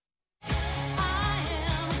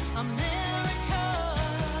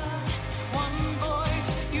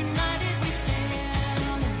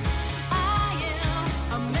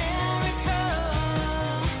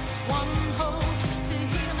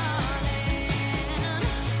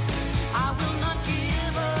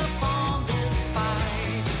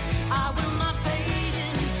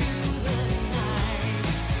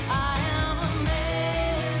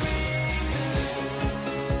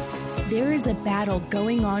There is a battle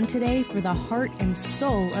going on today for the heart and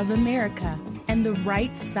soul of America, and the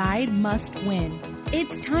right side must win.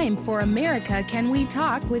 It's time for America Can We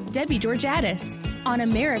Talk with Debbie Georgatos. On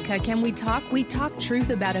America Can We talk truth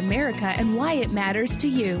about America and why it matters to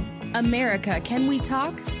you. America Can We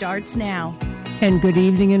Talk starts now. And good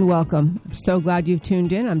evening and welcome. I'm so glad you've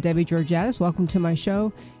tuned in. I'm Debbie Georgatos. Welcome to my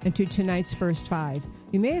show and to tonight's First Five.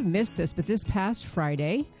 You may have missed this, but this past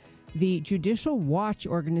Friday, the Judicial Watch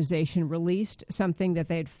organization released something that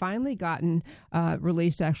they had finally gotten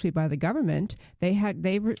released actually by the government. They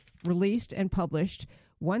released and published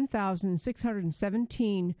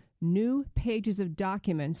 1,617 new pages of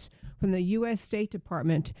documents from the U.S. State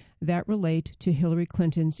Department that relate to Hillary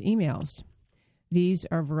Clinton's emails. These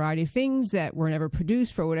are a variety of things that were never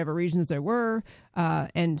produced for whatever reasons there were.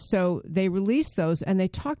 And so they released those, and they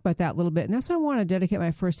talked about that a little bit. And that's what I want to dedicate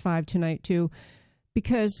my First Five tonight to,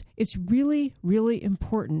 because it's really, really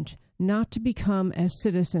important not to become, as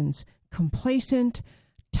citizens, complacent,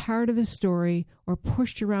 tired of the story, or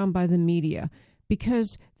pushed around by the media,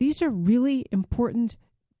 because these are really important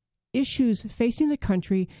issues facing the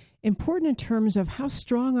country, important in terms of how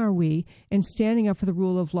strong are we in standing up for the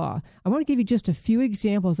rule of law. I want to give you just a few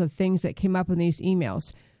examples of things that came up in these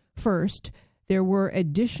emails. First, there were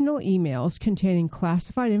additional emails containing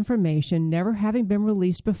classified information never having been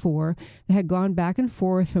released before that had gone back and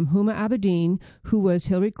forth from Huma Abedin, who was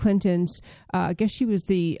Hillary Clinton's, I guess she was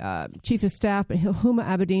the chief of staff, but Huma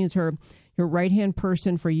Abedin is her right-hand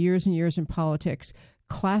person for years and years in politics.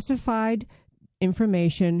 Classified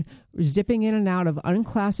information zipping in and out of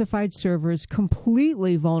unclassified servers,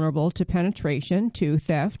 completely vulnerable to penetration, to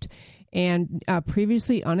theft, and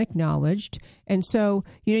previously unacknowledged. And so,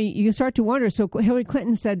 you can start to wonder. So Hillary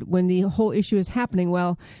Clinton said when the whole issue is happening,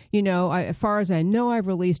 well, as far as I know, I've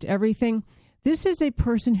released everything. This is a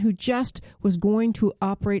person who just was going to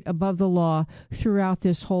operate above the law throughout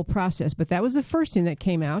this whole process. But that was the first thing that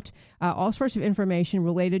came out, all sorts of information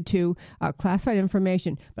related to classified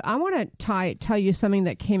information. But I want to tell you something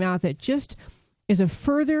that came out that just is a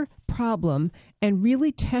further problem and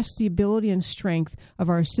really tests the ability and strength of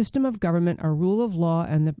our system of government, our rule of law,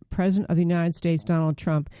 and the President of the United States, Donald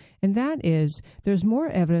Trump. And that is there's more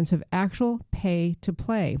evidence of actual pay to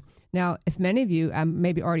play. Now, if many of you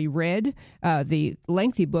maybe already read the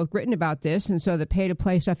lengthy book written about this, and so the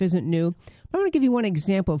pay-to-play stuff isn't new, but I want to give you one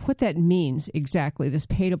example of what that means exactly, this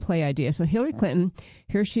pay-to-play idea. So Hillary Clinton,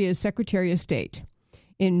 here she is, Secretary of State.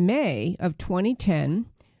 In May of 2010,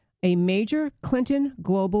 a major Clinton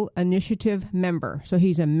Global Initiative member, so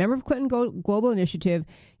he's a member of Clinton Global Initiative,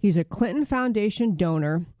 he's a Clinton Foundation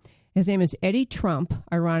donor, his name is Eddie Trump,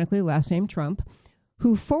 ironically, last name Trump,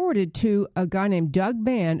 who forwarded to a guy named Doug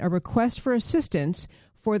Band a request for assistance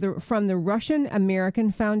from the Russian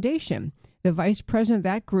American Foundation. The vice president of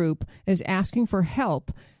that group is asking for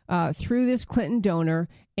help through this Clinton donor.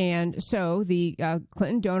 And so the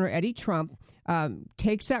Clinton donor, Eddie Trump,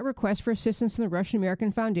 takes that request for assistance from the Russian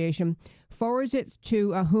American Foundation, forwards it to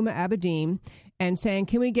Huma Abedin, and saying,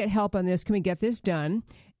 can we get help on this? Can we get this done?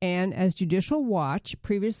 And as Judicial Watch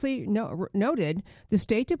previously noted, the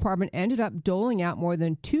State Department ended up doling out more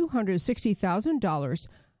than $260,000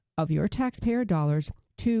 of your taxpayer dollars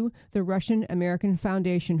to the Russian American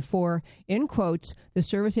Foundation for, in quotes, the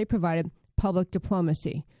service they provided, public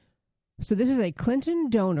diplomacy. So this is a Clinton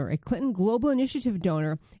donor, a Clinton Global Initiative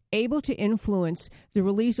donor, able to influence the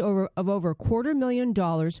release of over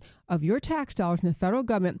 $250,000 of your tax dollars in the federal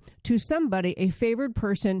government to somebody, a favored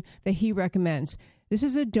person that he recommends. This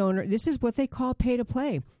is a donor. This is what they call pay to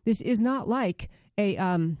play. This is not like a,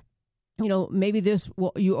 maybe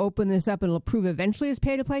you open this up and it'll prove eventually as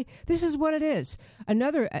pay to play. This is what it is.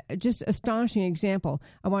 Another just astonishing example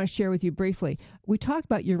I want to share with you briefly. We talked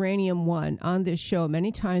about Uranium One on this show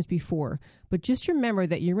many times before, but just remember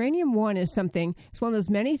that Uranium One is something, it's one of those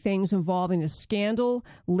many things involving the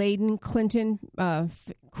scandal-laden Clinton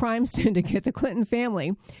crime syndicate, the Clinton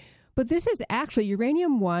family. But this is actually,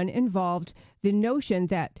 Uranium One involved the notion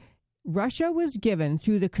that Russia was given,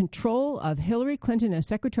 through the control of Hillary Clinton as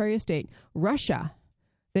Secretary of State, Russia,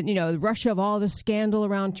 Russia of all the scandal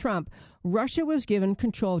around Trump, Russia was given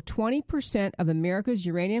control of 20% of America's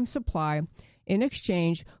uranium supply in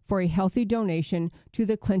exchange for a healthy donation to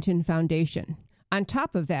the Clinton Foundation. On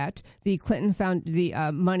top of that, the Clinton found the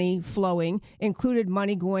money flowing included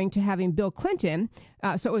money going to having Bill Clinton.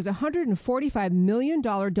 So it was a $145 million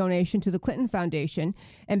donation to the Clinton Foundation.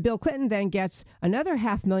 And Bill Clinton then gets another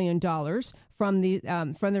 $500,000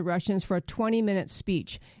 from the Russians for a 20-minute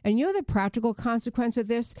speech. And you know the practical consequence of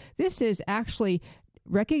this? This is actually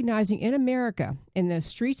recognizing in America, in the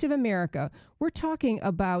streets of America, we're talking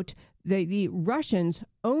about the Russians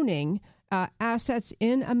owning assets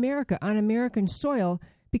in America, on American soil,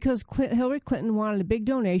 because Hillary Clinton wanted a big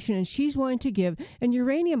donation, and she's willing to give. And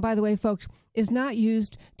uranium, by the way, folks, is not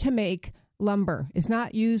used to make lumber. It's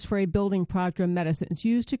not used for a building product or medicine. It's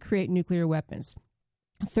used to create nuclear weapons.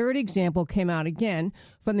 A third example came out again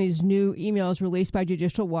from these new emails released by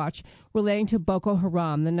Judicial Watch relating to Boko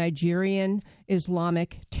Haram, the Nigerian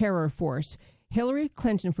Islamic terror force. Hillary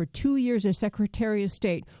Clinton, for 2 years as Secretary of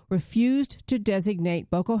State, refused to designate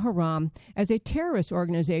Boko Haram as a terrorist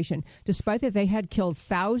organization, despite that they had killed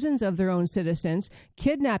thousands of their own citizens,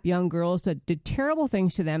 kidnapped young girls, that did terrible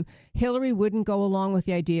things to them. Hillary wouldn't go along with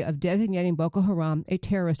the idea of designating Boko Haram a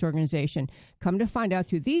terrorist organization. Come to find out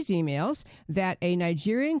through these emails that a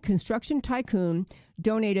Nigerian construction tycoon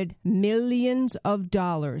donated millions of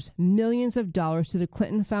dollars to the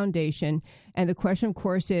Clinton Foundation. And the question, of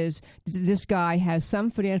course, is, this guy has some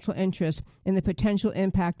financial interest in the potential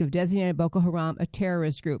impact of designating Boko Haram a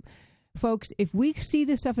terrorist group. Folks, if we see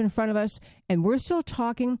this stuff in front of us and we're still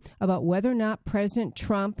talking about whether or not President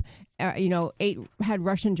Trump had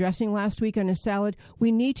Russian dressing last week on his salad,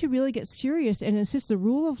 we need to really get serious and insist the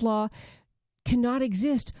rule of law cannot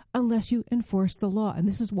exist unless you enforce the law. And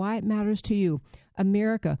this is why it matters to you.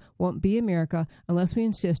 America won't be America unless we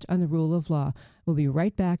insist on the rule of law. We'll be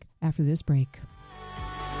right back after this break.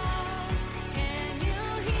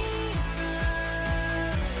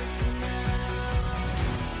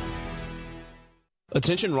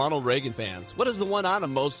 Attention Ronald Reagan fans. What is the one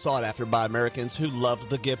item most sought after by Americans who loved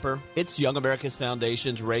the Gipper? It's Young America's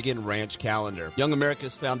Foundation's Reagan Ranch Calendar. Young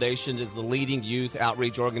America's Foundation is the leading youth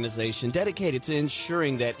outreach organization dedicated to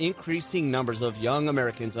ensuring that increasing numbers of young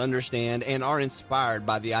Americans understand and are inspired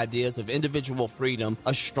by the ideas of individual freedom,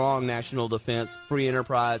 a strong national defense, free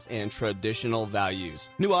enterprise, and traditional values.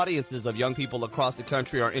 New audiences of young people across the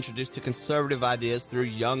country are introduced to conservative ideas through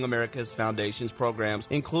Young America's Foundation's programs,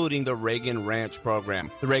 including the Reagan Ranch program.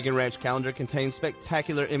 The Reagan Ranch Calendar contains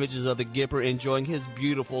spectacular images of the Gipper enjoying his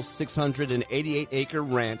beautiful 688-acre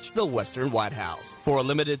ranch, the Western White House. For a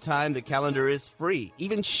limited time, the calendar is free.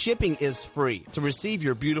 Even shipping is free. To receive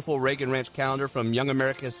your beautiful Reagan Ranch Calendar from Young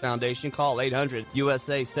America's Foundation, call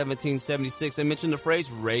 800-USA-1776 and mention the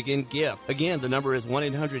phrase Reagan Gift. Again, the number is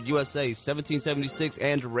 1-800-USA-1776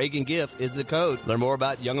 and Reagan Gift is the code. Learn more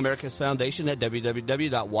about Young America's Foundation at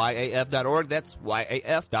www.yaf.org. That's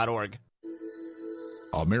yaf.org.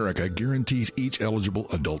 America guarantees each eligible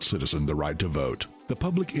adult citizen the right to vote. The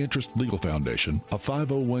Public Interest Legal Foundation, a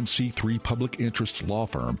 501c3 public interest law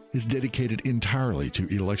firm, is dedicated entirely to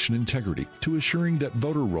election integrity, to assuring that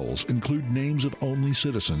voter rolls include names of only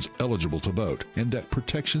citizens eligible to vote, and that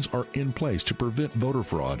protections are in place to prevent voter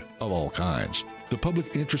fraud of all kinds. The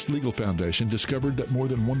Public Interest Legal Foundation discovered that more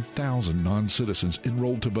than 1,000 non-citizens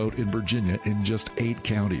enrolled to vote in Virginia in just 8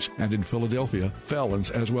 counties, and in Philadelphia, felons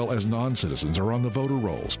as well as non-citizens are on the voter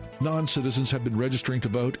rolls. Non-citizens have been registering to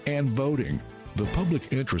vote and voting. The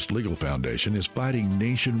Public Interest Legal Foundation is fighting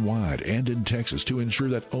nationwide and in Texas to ensure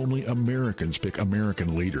that only Americans pick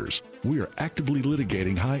American leaders. We are actively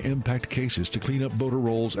litigating high-impact cases to clean up voter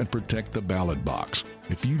rolls and protect the ballot box.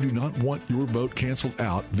 If you do not want your vote canceled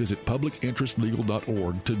out, visit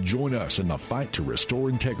publicinterestlegal.org to join us in the fight to restore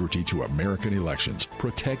integrity to American elections.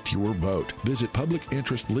 Protect your vote. Visit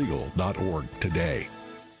publicinterestlegal.org today.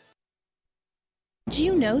 Do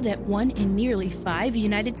you know that 1 in nearly 5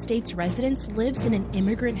 United States residents lives in an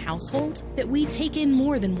immigrant household? That we take in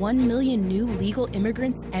more than 1 million new legal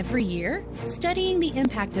immigrants every year? Studying the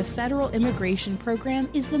impact of federal immigration program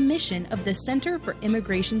is the mission of the Center for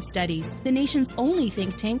Immigration Studies, the nation's only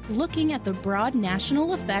think tank looking at the broad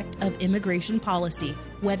national effect of immigration policy.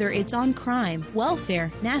 Whether it's on crime,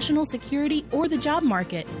 welfare, national security, or the job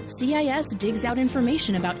market, CIS digs out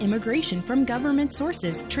information about immigration from government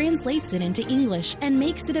sources, translates it into English, and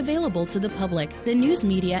makes it available to the public, the news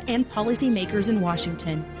media, and policymakers in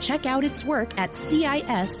Washington. Check out its work at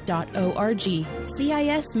CIS.org.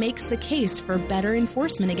 CIS makes the case for better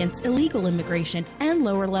enforcement against illegal immigration and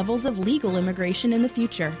lower levels of legal immigration in the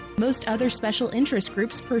future. Most other special interest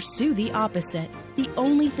groups pursue the opposite. The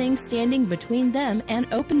only thing standing between them and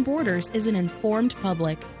open borders is an informed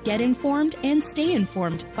public. Get informed and stay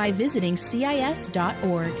informed by visiting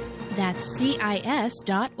CIS.org. That's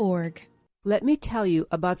CIS.org. Let me tell you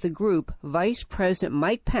about the group Vice President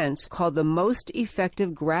Mike Pence called the most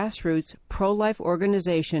effective grassroots pro-life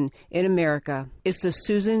organization in America. It's the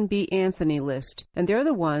Susan B. Anthony list, and they're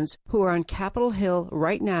the ones who are on Capitol Hill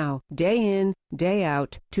right now, day in, day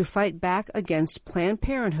out, to fight back against Planned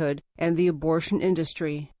Parenthood and the abortion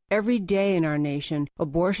industry. Every day in our nation,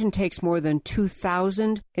 abortion takes more than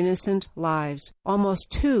 2,000 innocent lives,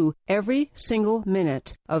 almost 2 every single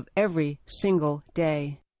minute of every single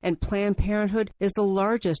day. And Planned Parenthood is the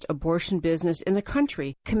largest abortion business in the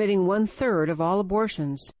country, committing 1/3 of all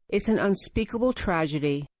abortions. It's an unspeakable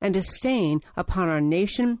tragedy and a stain upon our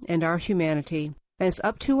nation and our humanity. And it's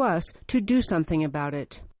up to us to do something about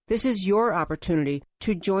it. This is your opportunity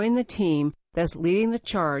to join the team that's leading the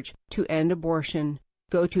charge to end abortion.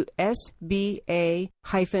 Go to sba-list.org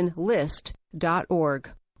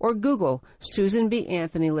or Google Susan B.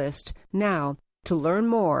 Anthony List now to learn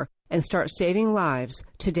more and start saving lives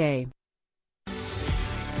today.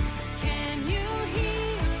 Can you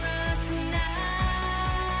hear us now?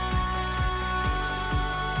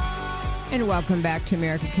 And welcome back to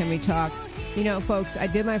America Can We Talk. You know, folks, I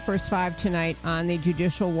did my first 5 tonight on the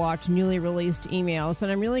Judicial Watch newly released emails,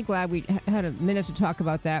 and I'm really glad we had a minute to talk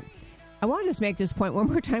about that. I want to just make this point one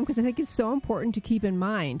more time because I think it's so important to keep in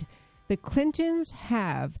mind. The Clintons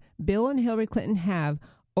have, Bill and Hillary Clinton have,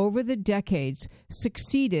 over the decades,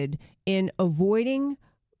 succeeded in avoiding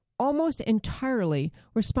almost entirely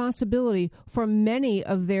responsibility for many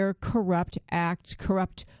of their corrupt acts,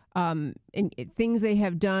 corrupt things they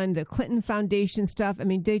have done, the Clinton Foundation stuff. I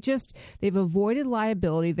mean, they've avoided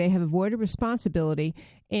liability. They have avoided responsibility.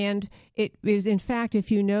 And it is, in fact,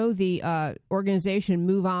 if you know the organization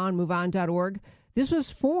MoveOn.org, this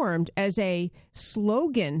was formed as a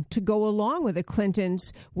slogan to go along with the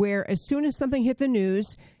Clintons, where as soon as something hit the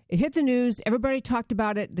news, everybody talked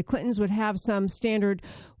about it. The Clintons would have some standard,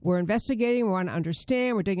 we're investigating, we want to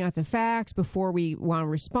understand, we're digging out the facts before we want to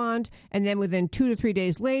respond. And then within 2 to 3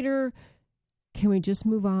 days later, can we just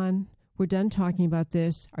move on? We're done talking about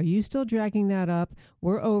this. Are you still dragging that up?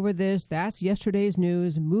 We're over this. That's yesterday's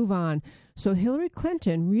news. Move on. So Hillary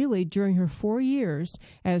Clinton really, during her 4 years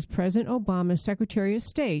as President Obama's Secretary of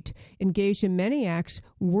State, engaged in many acts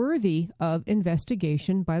worthy of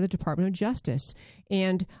investigation by the Department of Justice.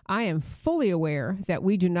 And I am fully aware that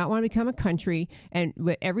we do not want to become a country, and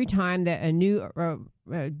every time that a new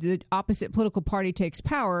the opposite political party takes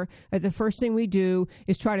power, the first thing we do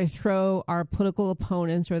is try to throw our political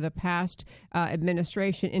opponents or the past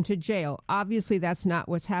administration into jail. Obviously, that's not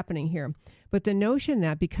what's happening here. But the notion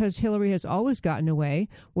that because Hillary has always gotten away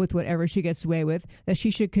with whatever she gets away with, that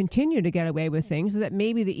she should continue to get away with things, that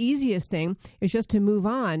maybe the easiest thing is just to move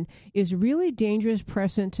on, is really dangerous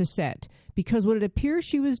precedent to set. Because what it appears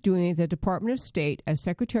she was doing at the Department of State as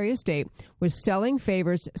Secretary of State was selling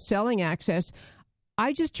favors, selling access.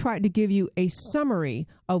 I just tried to give you a summary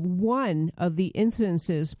of one of the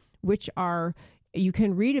incidences which are you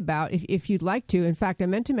can read about if you'd like to. In fact, I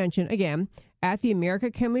meant to mention, again, at the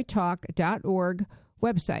AmericaCanWeTalk.org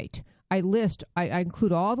website, I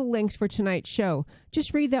include all the links for tonight's show.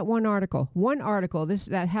 Just read that one article.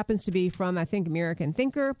 That happens to be from, I think, American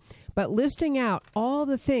Thinker, but listing out all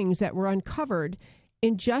the things that were uncovered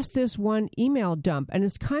in just this one email dump. And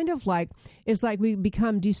it's kind of like, we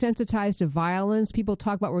become desensitized to violence. People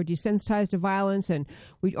talk about we're desensitized to violence and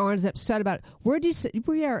we aren't as upset about it.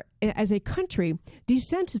 We are, as a country,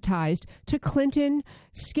 desensitized to Clinton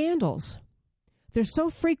scandals. They're so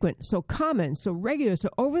frequent, so common, so regular, so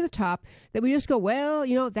over the top that we just go,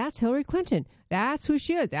 well, that's Hillary Clinton. That's who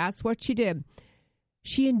she is. That's what she did.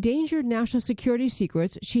 She endangered national security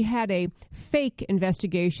secrets. She had a fake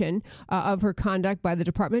investigation of her conduct by the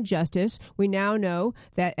Department of Justice. We now know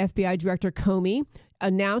that FBI Director Comey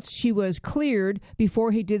announced she was cleared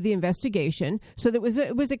before he did the investigation. So it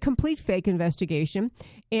was a complete fake investigation.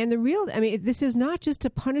 And this is not just to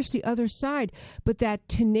punish the other side, but that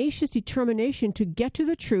tenacious determination to get to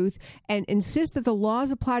the truth and insist that the laws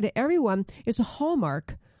apply to everyone is a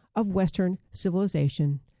hallmark of Western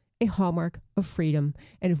civilization, a hallmark of freedom.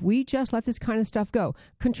 And if we just let this kind of stuff go,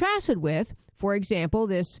 contrasted with, for example,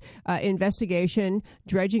 this investigation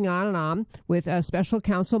dredging on and on with Special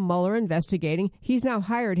Counsel Mueller investigating. He's now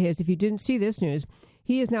hired if you didn't see this news,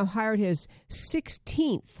 he has now hired his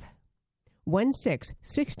 16th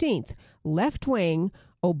left-wing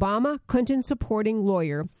Obama Clinton supporting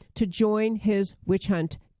lawyer to join his witch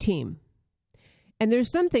hunt team. And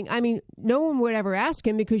there's something, no one would ever ask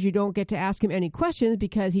him because you don't get to ask him any questions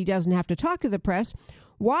because he doesn't have to talk to the press.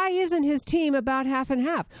 Why isn't his team about half and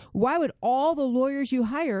half? Why would all the lawyers you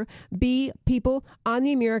hire be people on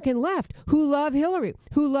the American left who love Hillary,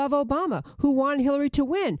 who love Obama, who want Hillary to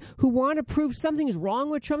win, who want to prove something's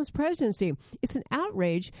wrong with Trump's presidency? It's an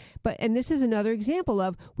outrage. And this is another example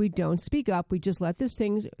of we don't speak up. We just let these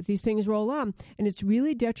things roll on. And it's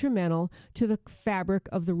really detrimental to the fabric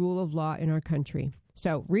of the rule of law in our country.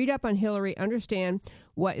 So read up on Hillary, understand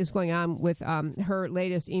what is going on with her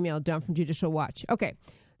latest email dump from Judicial Watch. Okay,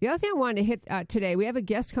 The other thing I wanted to hit today, we have a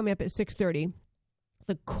guest coming up at 6:30.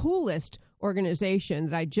 The coolest organization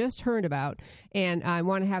that I just heard about, and I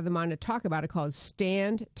want to have them on to talk about it, called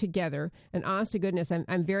Stand Together. And honest to goodness,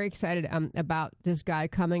 I'm very excited about this guy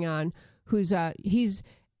coming on, he's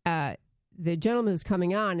the gentleman who's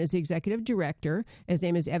coming on is the executive director. His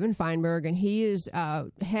name is Evan Feinberg, and he is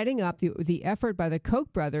heading up the effort by the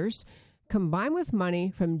Koch brothers, combined with money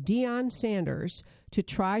from Deion Sanders, to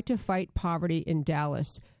try to fight poverty in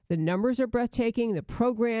Dallas. The numbers are breathtaking, the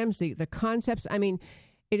programs, the concepts. I mean,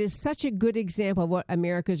 it is such a good example of what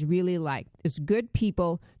America's really like. It's good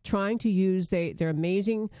people trying to use their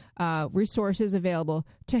amazing resources available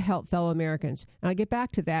to help fellow Americans. And I'll get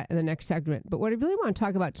back to that in the next segment. But what I really want to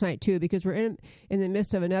talk about tonight, too, because we're in the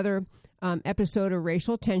midst of another episode of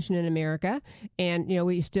racial tension in America. And,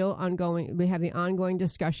 we have the ongoing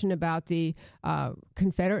discussion about the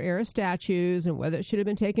Confederate era statues and whether it should have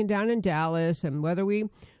been taken down in Dallas and whether we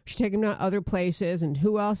should take them to other places and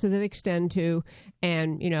who else does it extend to,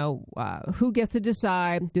 and who gets to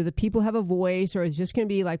decide. Do the people have a voice, or is it just going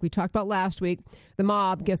to be like we talked about last week, the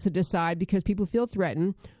mob gets to decide because people feel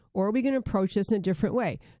threatened, or are we going to approach this in a different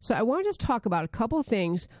way? So I want to just talk about a couple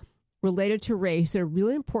things related to race that are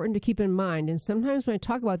really important to keep in mind. And sometimes when I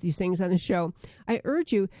talk about these things on the show, I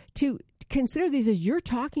urge you to consider these as your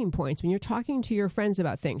talking points when you're talking to your friends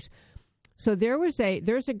about things. So there's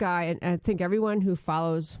a guy, and I think everyone who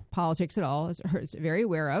follows politics at all is very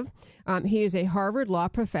aware of. He is a Harvard law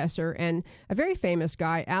professor and a very famous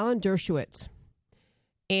guy, Alan Dershowitz.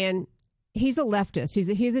 And he's a leftist.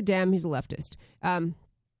 He's a Dem. He's a leftist.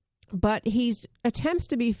 But he attempts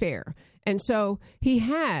to be fair. And so he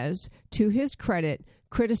has, to his credit,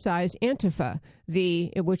 criticized Antifa,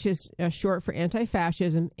 which is short for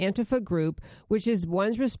anti-fascism, Antifa group, which is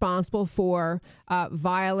one's responsible for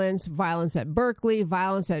violence at Berkeley,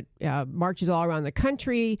 violence at marches all around the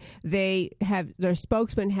country. Their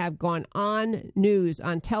spokesmen have gone on news,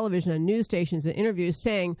 on television, on news stations and interviews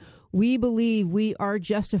saying, we believe we are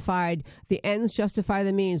justified. The ends justify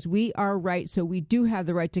the means. We are right, so we do have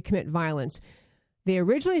the right to commit violence. They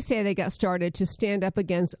originally say they got started to stand up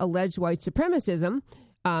against alleged white supremacism,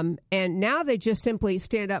 and now they just simply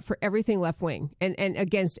stand up for everything left-wing and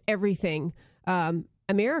against everything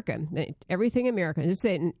American, everything American. This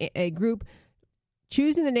is a group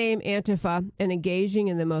choosing the name Antifa and engaging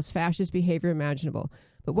in the most fascist behavior imaginable.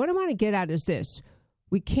 But what I want to get at is this.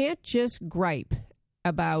 We can't just gripe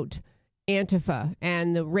about Antifa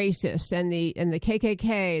and the racists and the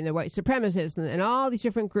KKK and the white supremacists and all these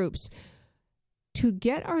different groups. To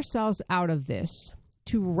get ourselves out of this,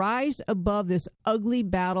 to rise above this ugly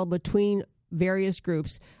battle between various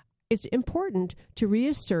groups, it's important to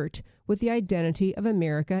reassert what the identity of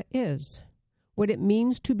America is, what it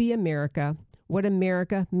means to be America, what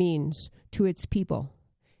America means to its people.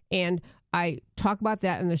 And I talk about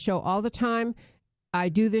that in the show all the time. I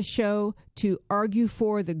do this show to argue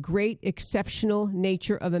for the great, exceptional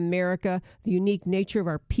nature of America, the unique nature of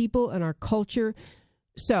our people and our culture.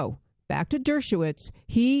 So, back to Dershowitz,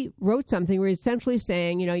 he wrote something where he's essentially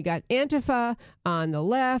saying, you got Antifa on the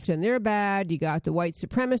left and they're bad. You got the white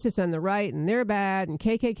supremacists on the right and they're bad, and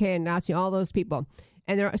KKK and Nazi, all those people.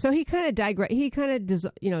 And so he kind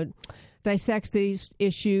of dissects these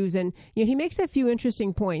issues, and he makes a few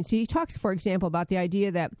interesting points. He talks, for example, about the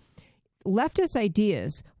idea that leftist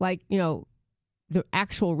ideas, like the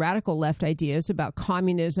actual radical left ideas about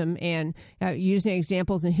communism and using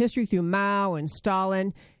examples in history through Mao and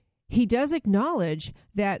Stalin. He does acknowledge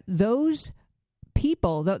that those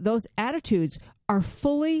people, those attitudes are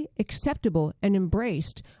fully acceptable and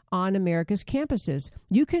embraced on America's campuses.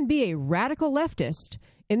 You can be a radical leftist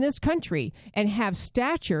in this country and have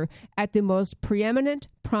stature at the most preeminent,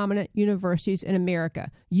 prominent universities in America.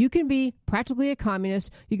 You can be practically a communist.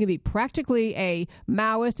 You can be practically a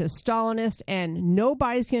Maoist, a Stalinist, and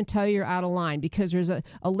nobody's going to tell you you're out of line because there's an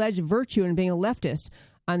alleged virtue in being a leftist.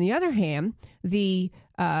 On the other hand, the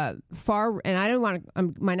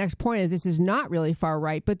my next point is this is not really far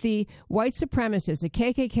right, but the white supremacists, the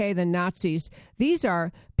KKK, the Nazis, these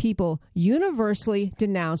are people universally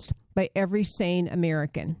denounced by every sane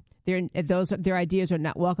American. Their ideas are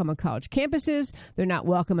not welcome on college campuses. They're not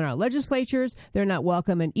welcome in our legislatures. They're not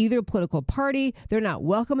welcome in either political party. They're not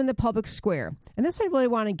welcome in the public square. And that's what I really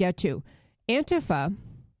want to get to. Antifa,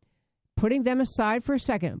 putting them aside for a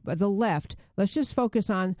second, but the left, let's just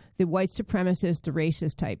focus on the white supremacists, the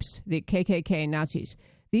racist types, the KKK Nazis.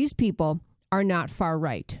 These people are not far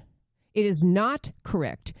right. It is not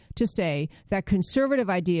correct to say that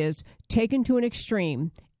conservative ideas taken to an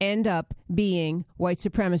extreme end up being white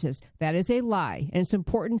supremacists. That is a lie, and it's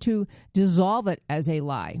important to dissolve it as a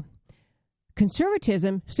lie.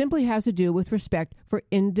 Conservatism simply has to do with respect for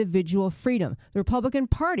individual freedom. The Republican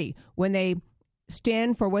Party, when they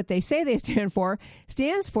stand for what they say they stand for,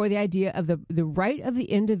 stands for the idea of the right of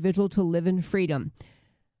the individual to live in freedom.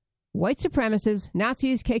 White supremacists,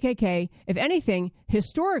 Nazis, KKK, if anything,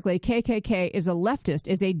 historically, KKK is a leftist,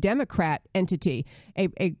 is a Democrat entity.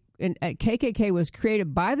 A KKK was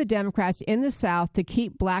created by the Democrats in the South to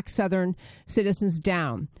keep black Southern citizens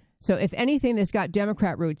down. So if anything, this got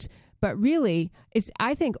Democrat roots. But really,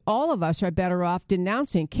 I think all of us are better off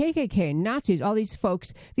denouncing KKK, Nazis, all these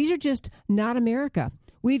folks. These are just not America.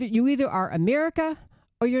 You either are America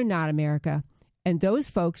or you're not America. And those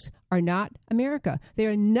folks are not America. They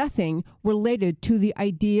are nothing related to the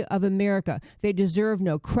idea of America. They deserve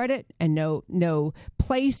no credit and no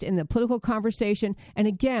place in the political conversation. And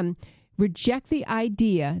again, reject the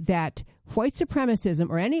idea that white supremacism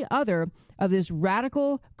or any other of this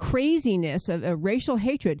radical craziness of racial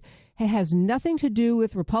hatred has nothing to do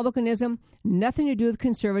with republicanism, nothing to do with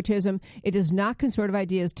conservatism. It is not conservative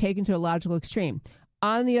ideas taken to a logical extreme.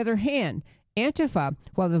 On the other hand, Antifa,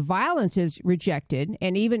 while the violence is rejected,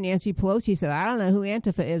 and even Nancy Pelosi said, I don't know who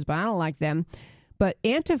Antifa is, but I don't like them. But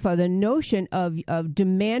Antifa, the notion of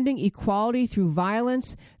demanding equality through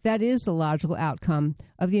violence, that is the logical outcome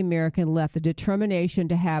of the American left, the determination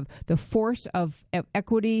to have the force of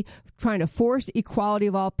equity, trying to force equality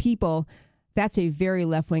of all people. That's a very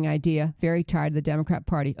left-wing idea, very tied to the Democrat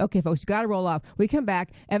Party. Okay, folks, you got to roll off. We come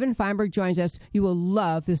back. Evan Feinberg joins us. You will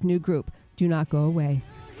love this new group. Do not go away.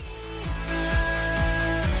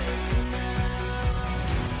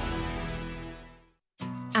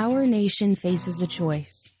 Our nation faces a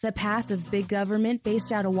choice. The path of big government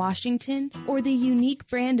based out of Washington, or the unique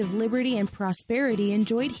brand of liberty and prosperity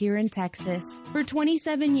enjoyed here in Texas. For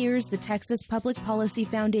 27 years, the Texas Public Policy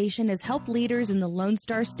Foundation has helped leaders in the Lone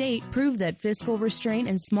Star State prove that fiscal restraint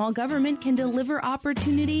and small government can deliver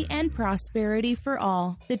opportunity and prosperity for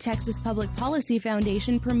all. The Texas Public Policy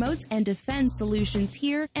Foundation promotes and defends solutions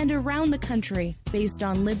here and around the country based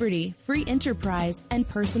on liberty, free enterprise, and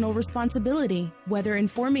personal responsibility. Whether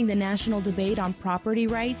informing the national debate on property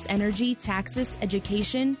rights, energy, taxes,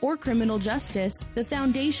 education, or criminal justice, the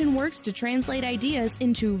foundation works to translate ideas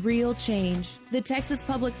into real change. The Texas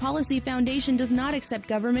Public Policy Foundation does not accept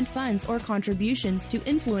government funds or contributions to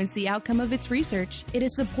influence the outcome of its research. It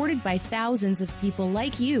is supported by thousands of people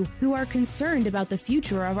like you who are concerned about the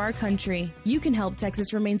future of our country. You can help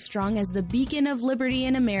Texas remain strong as the beacon of liberty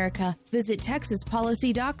in America. Visit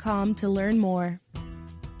TexasPolicy.com to learn more.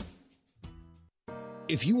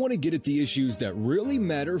 If you want to get at the issues that really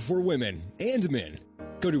matter for women and men,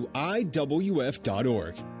 go to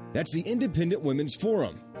IWF.org. That's the Independent Women's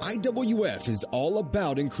Forum. IWF is all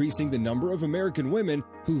about increasing the number of American women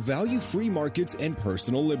who value free markets and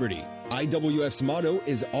personal liberty. IWF's motto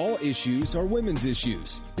is all issues are women's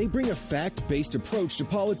issues. They bring a fact-based approach to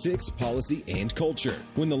politics, policy, and culture.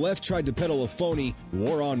 When the left tried to peddle a phony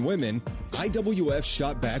war on women, IWF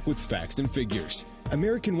shot back with facts and figures.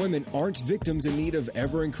 American women aren't victims in need of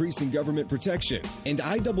ever-increasing government protection, and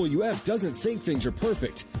IWF doesn't think things are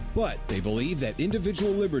perfect, but they believe that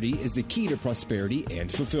individual liberty is the key to prosperity and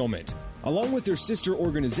fulfillment. Along with their sister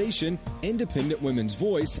organization, Independent Women's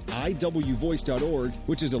Voice, IWVoice.org,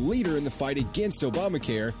 which is a leader in the fight against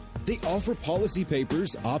Obamacare, they offer policy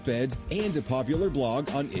papers, op-eds, and a popular blog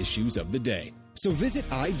on issues of the day. So visit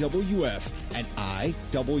IWF at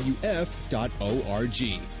IWF.org.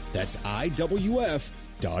 That's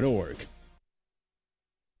IWF.org.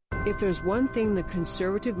 If there's one thing the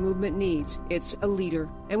conservative movement needs, it's a leader.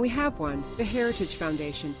 And we have one, the Heritage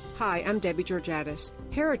Foundation. Hi, I'm Debbie Georgatos.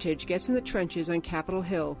 Heritage gets in the trenches on Capitol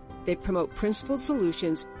Hill. They promote principled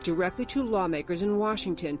solutions directly to lawmakers in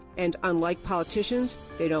Washington. And unlike politicians,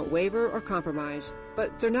 they don't waver or compromise.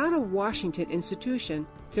 But they're not a Washington institution.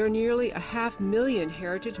 There are nearly 500,000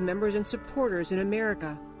 Heritage members and supporters in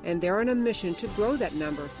America. And they're on a mission to grow that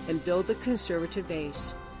number and build the conservative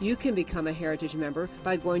base. You can become a Heritage member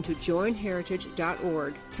by going to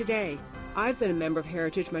joinheritage.org today. I've been a member of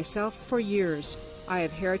Heritage myself for years. I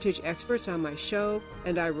have Heritage experts on my show,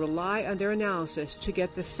 and I rely on their analysis to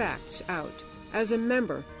get the facts out. As a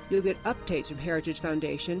member, you'll get updates from Heritage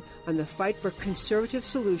Foundation on the fight for conservative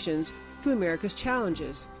solutions to America's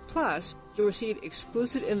challenges. Plus, you'll receive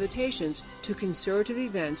exclusive invitations to conservative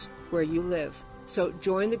events where you live. So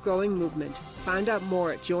join the growing movement. Find out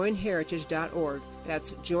more at joinheritage.org.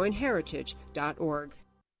 That's joinheritage.org.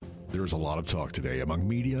 There's a lot of talk today among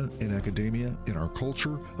media and academia in our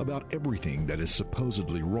culture about everything that is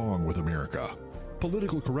supposedly wrong with America.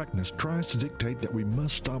 Political correctness tries to dictate that we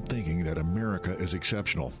must stop thinking that America is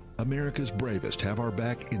exceptional. America's bravest have our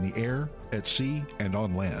back in the air, at sea, and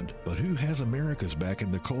on land. But who has America's back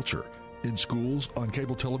in the culture? In schools, on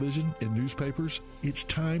cable television, in newspapers? It's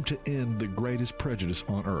time to end the greatest prejudice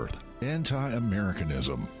on earth,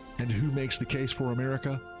 anti-Americanism. And who makes the case for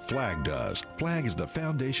America? FLAG does. FLAG is the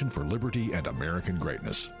Foundation for Liberty and American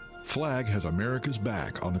Greatness. FLAG has America's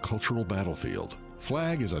back on the cultural battlefield.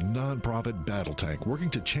 FLAG is a nonprofit battle tank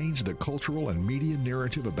working to change the cultural and media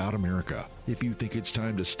narrative about America. If you think it's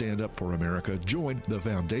time to stand up for America, join the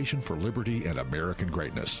Foundation for Liberty and American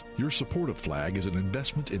Greatness. Your support of FLAG is an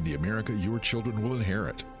investment in the America your children will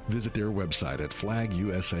inherit. Visit their website at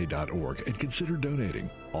flagusa.org and consider donating.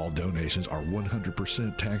 All donations are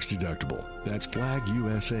 100% tax deductible. That's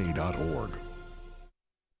flagusa.org.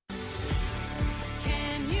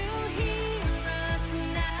 Can you hear us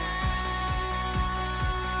now?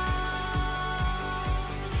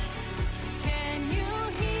 Can you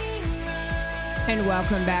hear us? And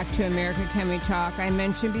welcome back to America Can We Talk. I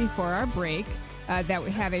mentioned before our break that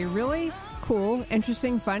we have a really cool,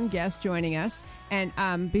 interesting, fun guest joining us.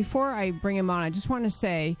 And before I bring him on, I just want to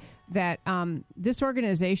say that this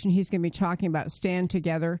organization he's going to be talking about, Stand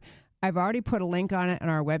Together, I've already put a link on it on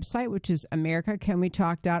our website, which is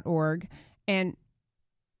americacanwetalk.org. And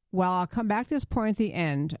while I'll come back to this point at the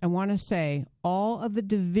end, I want to say all of the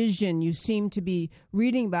division you seem to be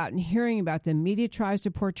reading about and hearing about the media tries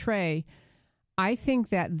to portray, I think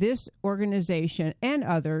that this organization and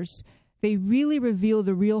others, they really reveal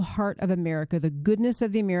the real heart of America, the goodness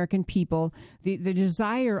of the American people, the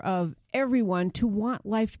desire of everyone to want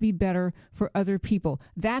life to be better for other people.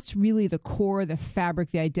 That's really the core, the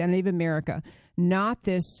fabric, the identity of America, not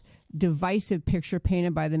this divisive picture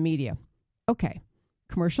painted by the media. Okay,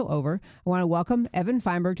 commercial over. I want to welcome Evan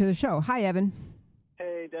Feinberg to the show. Hi, Evan.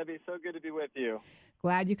 Hey, Debbie. So good to be with you.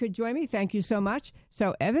 Glad you could join me. Thank you so much.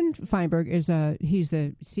 So Evan Feinberg is he's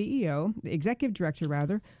the CEO, the executive director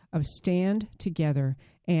rather, of Stand Together.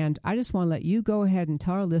 And I just want to let you go ahead and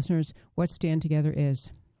tell our listeners what Stand Together is.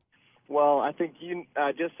 Well, I think you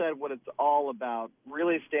just said what it's all about.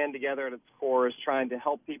 Really, Stand Together at its core is trying to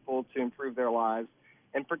help people to improve their lives,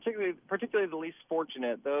 and particularly the least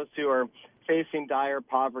fortunate, those who are facing dire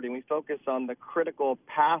poverty. We focus on the critical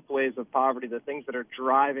pathways of poverty, the things that are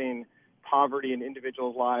driving poverty in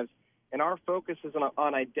individuals' lives. And our focus is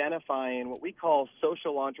on identifying what we call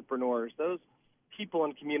social entrepreneurs, those people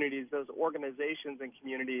in communities, those organizations and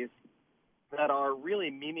communities that are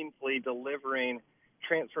really meaningfully delivering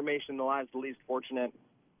transformation in the lives of the least fortunate.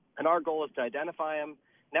 And our goal is to identify them,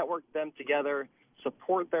 network them together,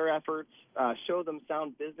 support their efforts, show them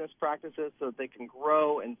sound business practices so that they can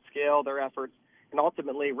grow and scale their efforts, and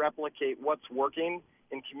ultimately replicate what's working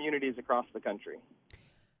in communities across the country.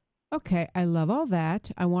 Okay, I love all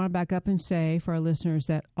that. I want to back up and say for our listeners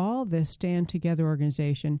that all this Stand Together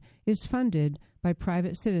organization is funded by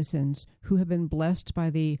private citizens who have been blessed by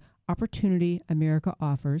the opportunity America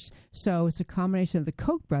offers. So it's a combination of the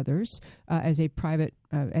Koch brothers as a private,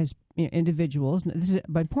 individuals.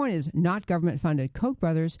 My point is not government funded. Koch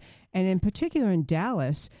brothers, and in particular in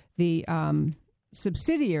Dallas, the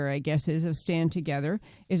subsidiary, I guess, of Stand Together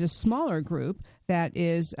is a smaller group that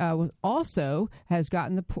is also has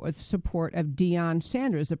gotten the support of Deion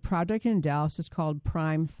Sanders. The project in Dallas is called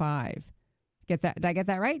Prime 5. Get that? Did I get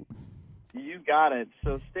that right? You got it.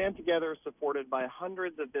 So Stand Together is supported by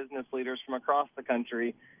hundreds of business leaders from across the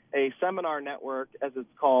country, a seminar network, as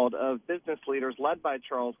it's called, of business leaders led by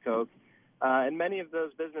Charles Koch. And many of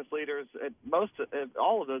those business leaders,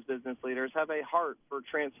 all of those business leaders, have a heart for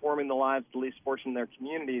transforming the lives of the least fortunate in their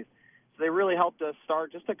communities. So they really helped us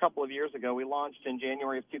start just a couple of years ago. We launched in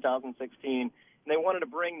January of 2016, and they wanted to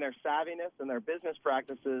bring their savviness and their business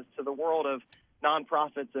practices to the world of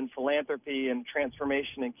nonprofits and philanthropy and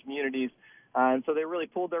transformation in communities. And so they really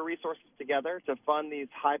pulled their resources together to fund these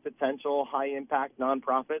high-potential, high-impact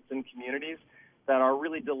nonprofits and communities that are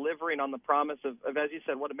really delivering on the promise of, as you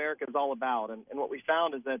said, what America is all about. And what we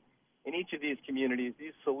found is that in each of these communities,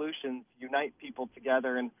 these solutions unite people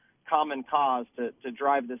together in common cause to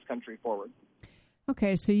drive this country forward.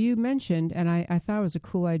 Okay, so you mentioned, and I thought it was a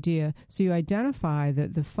cool idea, so you identify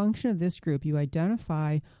the function of this group, you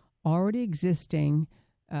identify already existing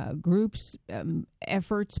groups,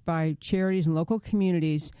 efforts by charities and local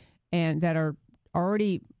communities and that are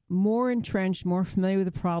already more entrenched, more familiar with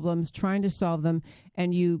the problems, trying to solve them,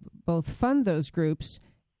 and you both fund those groups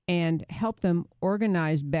and help them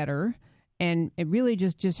organize better, and it really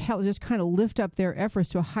just help kind of lift up their efforts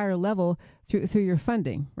to a higher level through your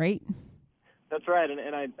funding, right? That's right,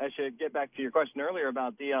 and I should get back to your question earlier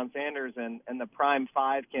about Deion Sanders and the Prime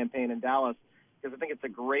 5 campaign in Dallas. because I think it's a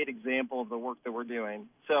great example of the work that we're doing.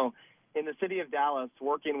 So in the city of Dallas,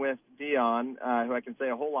 working with Dion, who I can say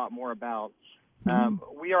a whole lot more about,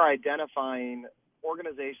 we are identifying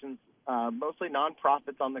organizations, mostly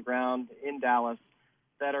nonprofits on the ground in Dallas,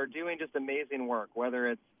 that are doing just amazing work, whether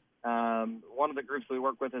it's one of the groups we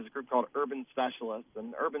work with is a group called Urban Specialists,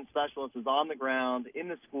 and Urban Specialists is on the ground, in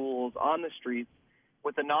the schools, on the streets,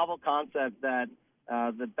 with the novel concept that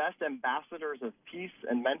the best ambassadors of peace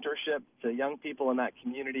and mentorship to young people in that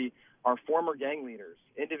community are former gang leaders,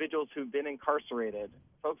 individuals who've been incarcerated,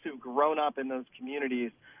 folks who've grown up in those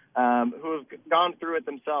communities, who have gone through it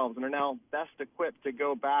themselves and are now best equipped to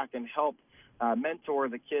go back and help mentor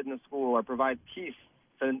the kid in the school or provide peace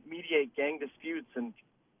to mediate gang disputes and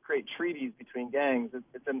create treaties between gangs.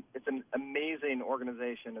 It's an amazing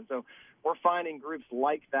organization, and so we're finding groups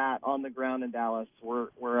like that on the ground in Dallas. We're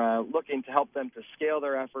looking to help them to scale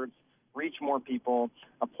their efforts, reach more people,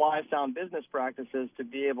 apply sound business practices to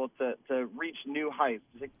be able to reach new heights,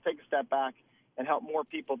 to take a step back and help more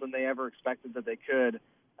people than they ever expected that they could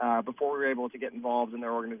before we were able to get involved in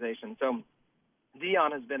their organization. So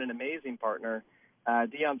Dion has been an amazing partner.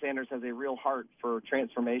 Dion Sanders has a real heart for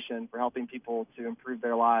transformation, for helping people to improve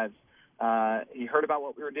their lives. He heard about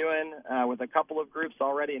what we were doing with a couple of groups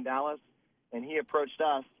already in Dallas, and he approached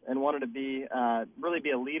us and wanted to really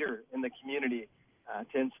be a leader in the community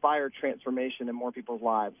to inspire transformation in more people's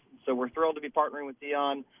lives. So we're thrilled to be partnering with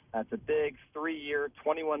Dion. It's a big 3-year,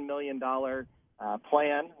 $21 million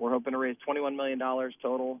plan. We're hoping to raise $21 million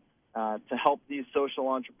total to help these social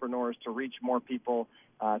entrepreneurs to reach more people,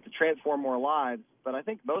 to transform more lives. But I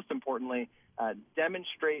think most importantly,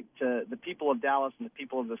 demonstrate to the people of Dallas and the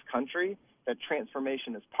people of this country that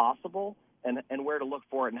transformation is possible and where to look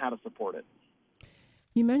for it and how to support it.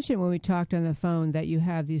 You mentioned when we talked on the phone that you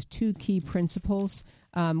have these 2 key principles.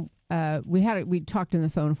 We talked on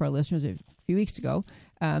the phone for our listeners a few weeks ago.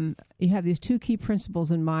 You have these 2 key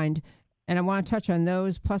principles in mind, and I want to touch on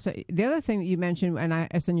those. Plus, the other thing that you mentioned, and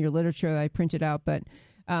it's in your literature that I printed out, but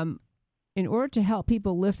in order to help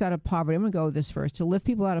people lift out of poverty, I'm going to go with this first. To lift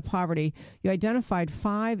people out of poverty, you identified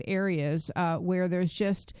 5 areas where there's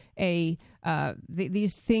just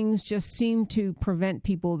these things just seem to prevent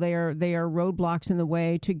people. They are roadblocks in the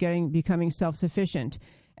way to becoming self-sufficient,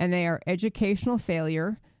 and they are educational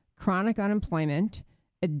failure, chronic unemployment,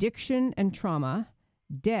 addiction and trauma,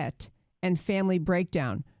 debt, and family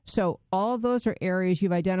breakdown. So all of those are areas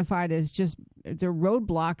you've identified as just the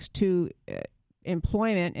roadblocks to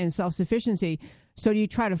employment and self-sufficiency. So do you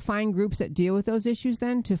try to find groups that deal with those issues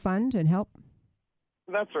then to fund and help?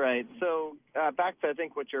 That's right. So back to, I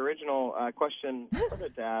think, what your original question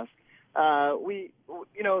started to ask,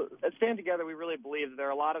 at Stand Together, we really believe that there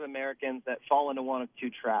are a lot of Americans that fall into one of 2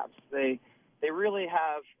 traps. They really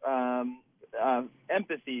have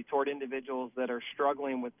empathy toward individuals that are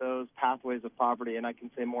struggling with those pathways of poverty, and I can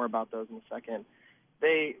say more about those in a second.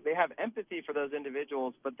 They have empathy for those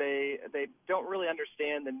individuals, but they don't really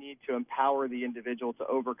understand the need to empower the individual to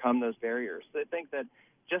overcome those barriers. They think that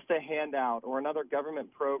just a handout or another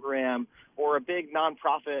government program or a big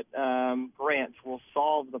nonprofit grant will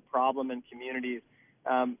solve the problem in communities.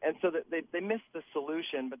 And so that they miss the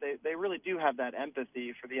solution, but they really do have that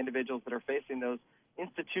empathy for the individuals that are facing those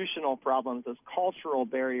institutional problems, those cultural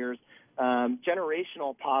barriers,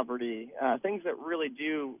 generational poverty, things that really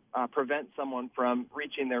do prevent someone from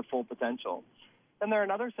reaching their full potential. And there are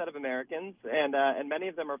another set of Americans, and many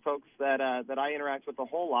of them are folks that I interact with a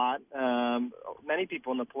whole lot, many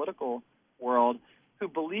people in the political world, who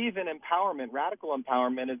believe in empowerment, radical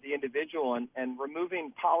empowerment of the individual and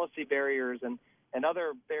removing policy barriers and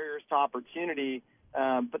other barriers to opportunity,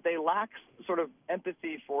 but they lack sort of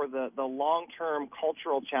empathy for the long-term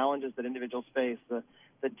cultural challenges that individuals face,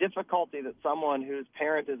 the difficulty that someone whose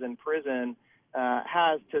parent is in prison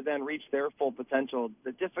has to then reach their full potential,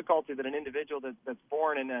 the difficulty that an individual that's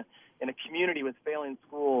born in a community with failing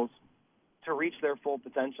schools to reach their full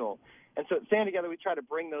potential. And so at Stand Together, we try to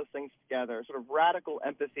bring those things together, sort of radical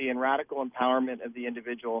empathy and radical empowerment of the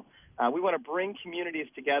individual. We want to bring communities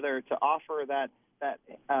together to offer that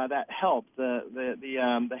help,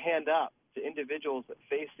 the hand up to individuals that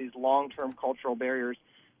face these long-term cultural barriers,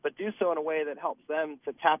 but do so in a way that helps them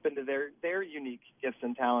to tap into their unique gifts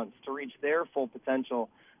and talents to reach their full potential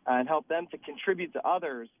and help them to contribute to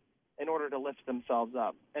others in order to lift themselves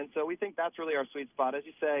up. And so we think that's really our sweet spot. As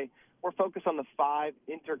you say, we're focused on the 5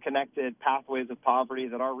 interconnected pathways of poverty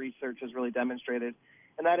that our research has really demonstrated.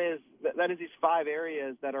 And that is these 5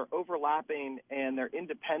 areas that are overlapping and they're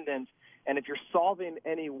independent. And if you're solving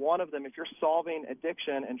any one of them, if you're solving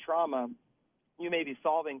addiction and trauma, you may be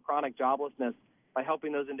solving chronic joblessness by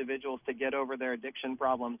helping those individuals to get over their addiction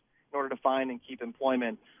problems. in order to find and keep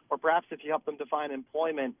employment. Or perhaps if you help them to find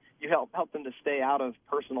employment, you help them to stay out of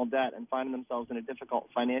personal debt and find themselves in a difficult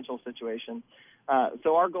financial situation.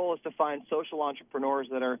 So our goal is to find social entrepreneurs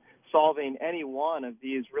that are solving any one of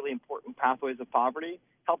these really important pathways of poverty,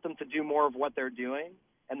 help them to do more of what they're doing,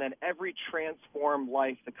 and then every transformed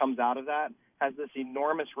life that comes out of that has this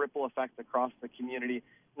enormous ripple effect across the community,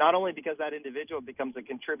 not only because that individual becomes a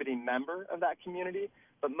contributing member of that community,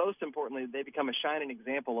 but most importantly, they become a shining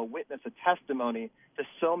example, a witness, a testimony to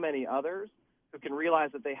so many others who can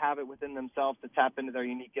realize that they have it within themselves to tap into their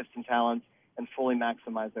unique gifts and talents and fully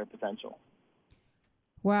maximize their potential.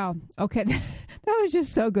 Wow. Okay. That was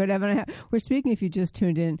just so good, Evan. We're speaking, if you just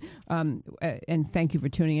tuned in, and thank you for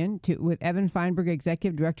tuning in, with Evan Feinberg,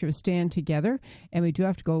 Executive Director of Stand Together. And we do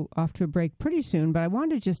have to go off to a break pretty soon, but I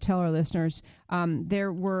wanted to just tell our listeners I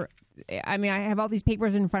have all these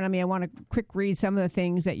papers in front of me. I want to quick read some of the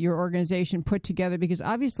things that your organization put together, because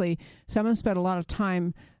obviously someone spent a lot of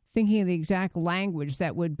time thinking of the exact language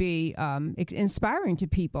that would be inspiring to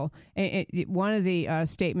people. One of the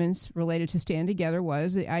statements related to Stand Together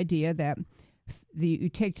was the idea that you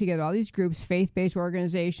take together all these groups, faith-based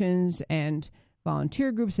organizations and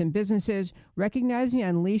volunteer groups and businesses, recognizing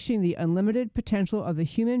and unleashing the unlimited potential of the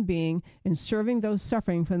human being in serving those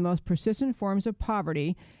suffering from the most persistent forms of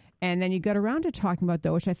poverty. And then you got around to talking about,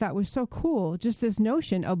 though, which I thought was so cool, just this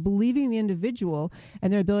notion of believing the individual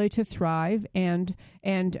and their ability to thrive and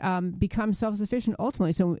become self-sufficient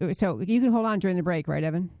ultimately. So you can hold on during the break, right,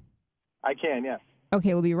 Evan? I can, yes.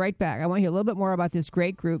 Okay, we'll be right back. I want to hear a little bit more about this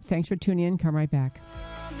great group. Thanks for tuning in. Come right back.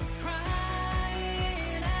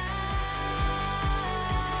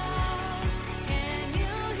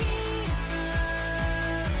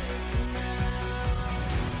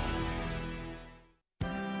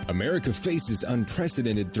 America faces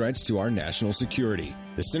unprecedented threats to our national security.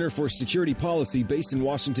 The Center for Security Policy, based in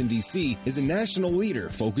Washington, D.C., is a national leader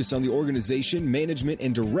focused on the organization, management,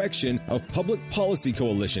 and direction of public policy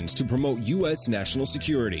coalitions to promote U.S. national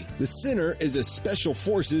security. The center is a special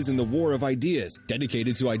forces in the war of ideas,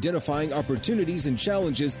 dedicated to identifying opportunities and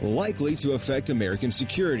challenges likely to affect American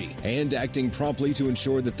security, and acting promptly to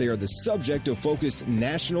ensure that they are the subject of focused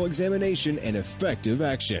national examination and effective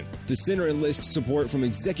action. The center enlists support from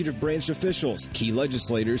executive branch officials, key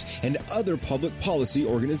legislators, and other public policy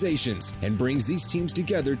organizations, and brings these teams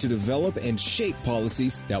together to develop and shape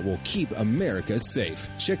policies that will keep America safe.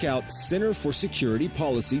 Check out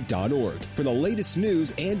centerforsecuritypolicy.org for the latest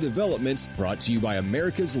news and developments, brought to you by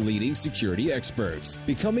America's leading security experts.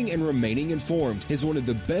 Becoming and remaining informed is one of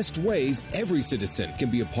the best ways every citizen can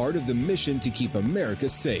be a part of the mission to keep America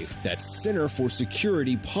safe. That's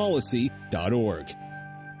centerforsecuritypolicy.org.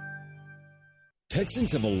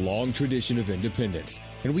 Texans have a long tradition of independence,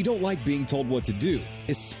 and we don't like being told what to do,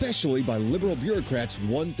 especially by liberal bureaucrats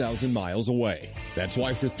 1,000 miles away. That's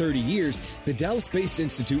why for 30 years, the Dallas-based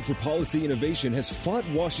Institute for Policy Innovation has fought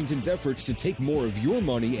Washington's efforts to take more of your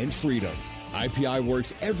money and freedom. IPI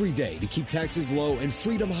works every day to keep taxes low and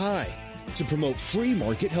freedom high, to promote free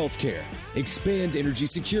market healthcare, expand energy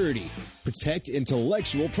security, protect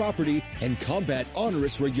intellectual property, and combat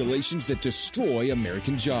onerous regulations that destroy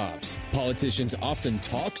American jobs. Politicians often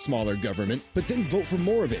talk smaller government, but then vote for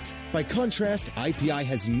more of it. By contrast, IPI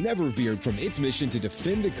has never veered from its mission to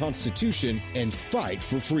defend the Constitution and fight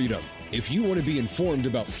for freedom. If you want to be informed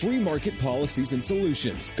about free market policies and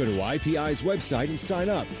solutions, go to IPI's website and sign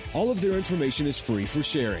up. All of their information is free for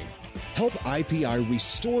sharing. Help IPI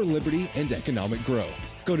restore liberty and economic growth.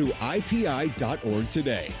 Go to IPI.org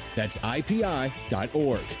today. That's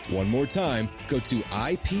IPI.org. One more time, go to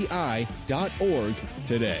IPI.org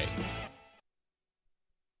today.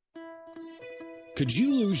 Could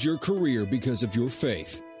you lose your career because of your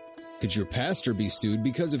faith? Could your pastor be sued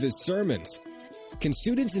because of his sermons? Can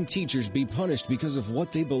students and teachers be punished because of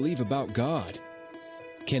what they believe about God?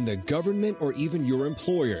 Can the government or even your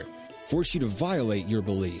employer force you to violate your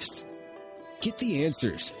beliefs? Get the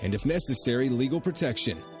answers, and if necessary, legal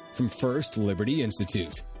protection from First Liberty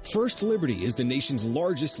Institute. First Liberty is the nation's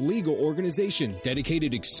largest legal organization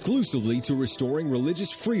dedicated exclusively to restoring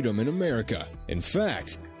religious freedom in America. In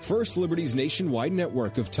fact, First Liberty's nationwide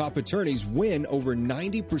network of top attorneys win over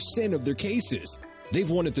 90% of their cases.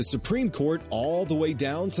 They've won at the Supreme Court all the way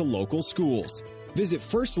down to local schools. Visit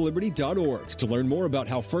firstliberty.org to learn more about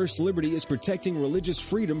how First Liberty is protecting religious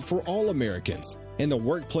freedom for all Americans in the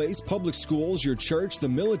workplace, public schools, your church, the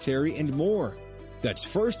military, and more. That's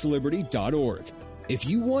firstliberty.org. If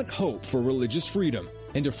you want hope for religious freedom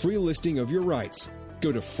and a free listing of your rights,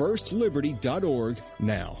 go to firstliberty.org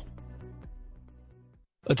now.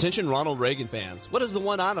 Attention Ronald Reagan fans. What is the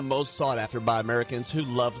one item most sought after by Americans who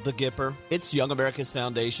love the Gipper? It's Young America's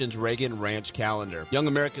Foundation's Reagan Ranch Calendar. Young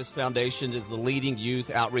America's Foundation is the leading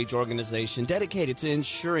youth outreach organization dedicated to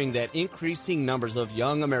ensuring that increasing numbers of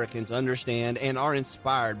young Americans understand and are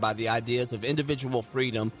inspired by the ideas of individual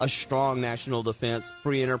freedom, a strong national defense,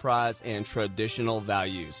 free enterprise, and traditional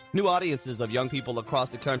values. New audiences of young people across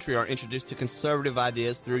the country are introduced to conservative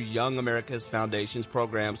ideas through Young America's Foundation's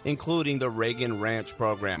programs, including the Reagan Ranch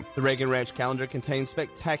program. The Reagan Ranch calendar contains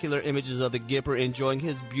spectacular images of the Gipper enjoying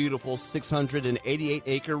his beautiful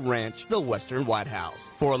 688-acre ranch, the Western White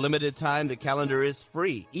House. For a limited time, the calendar is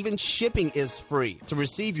free. Even shipping is free. To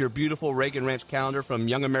receive your beautiful Reagan Ranch calendar from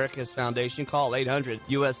Young America's Foundation, call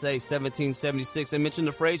 800-USA-1776 and mention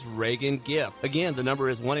the phrase Reagan Gift. Again, the number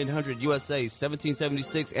is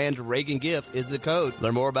 1-800-USA-1776 and Reagan Gift is the code.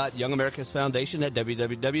 Learn more about Young America's Foundation at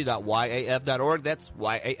www.yaf.org. That's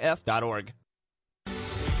yaf.org.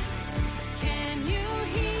 Can you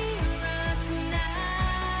hear us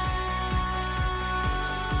now?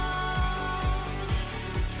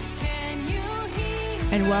 Can you hear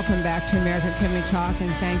And welcome back to America Can We Talk,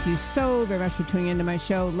 and thank you so very much for tuning into my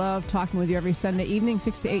show. Love talking with you every Sunday evening,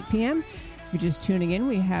 6 to 8 p.m. If you're just tuning in,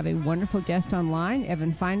 we have a wonderful guest online,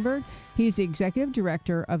 Evan Feinberg. He's the executive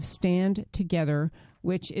director of Stand Together,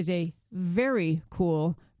 which is a very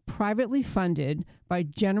cool, privately funded by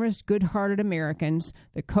generous, good-hearted Americans,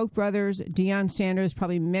 the Koch brothers, Deion Sanders,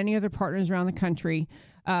 probably many other partners around the country.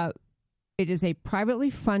 It is a privately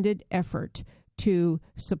funded effort to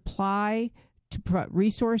supply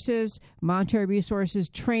resources, monetary resources,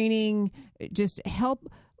 training, just help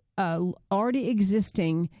already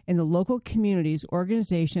existing in the local communities,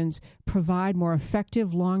 organizations provide more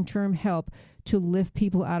effective long-term help to lift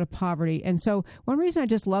people out of poverty. And so one reason I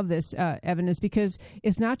just love this, Evan, is because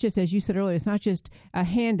it's not just, as you said earlier, it's not just a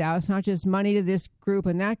handout, it's not just money to this group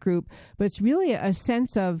and that group, but it's really a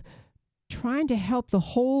sense of trying to help the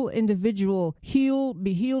whole individual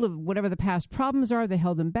be healed of whatever the past problems are that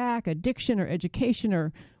held them back, addiction or education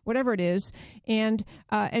or whatever it is, and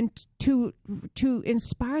to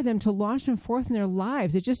inspire them to launch them forth in their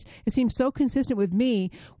lives. It seems so consistent with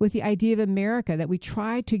me with the idea of America, that we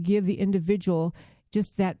try to give the individual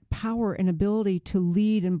just that power and ability to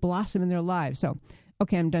lead and blossom in their lives. So,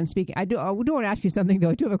 okay, I'm done speaking. I do want to ask you something, though.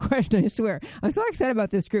 I do have a question, I swear. I'm so excited about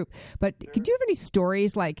this group. But could you have any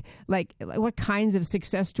stories, like what kinds of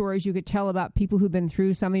success stories you could tell about people who've been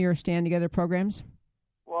through some of your Stand Together programs?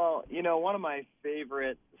 Well, one of my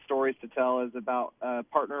favorite stories to tell is about a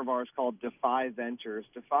partner of ours called Defy Ventures.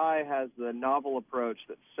 Defy has the novel approach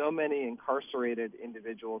that so many incarcerated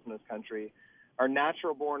individuals in this country are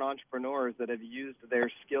natural-born entrepreneurs that have used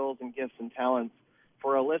their skills and gifts and talents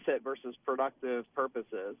for illicit versus productive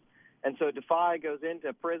purposes. And so Defy goes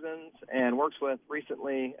into prisons and works with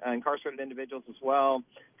recently incarcerated individuals as well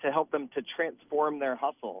to help them to transform their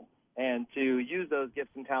hustle and to use those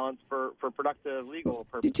gifts and talents for productive legal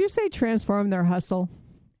purposes. Did you say transform their hustle?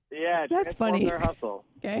 Yeah, that's transform funny. their hustle.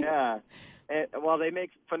 Okay. Yeah. And, well, they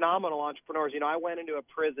make phenomenal entrepreneurs. I went into a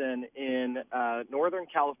prison in Northern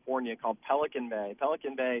California called Pelican Bay.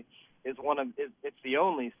 Pelican Bay is it's the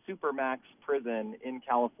only supermax prison in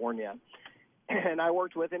California. And I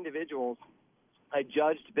worked with individuals. I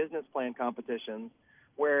judged business plan competitions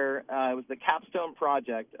where it was the capstone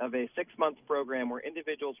project of a 6-month program where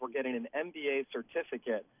individuals were getting an MBA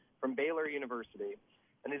certificate from Baylor University.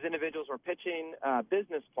 And these individuals were pitching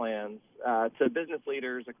business plans to business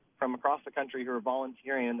leaders from across the country who were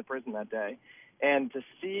volunteering in the prison that day. And to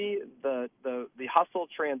see the hustle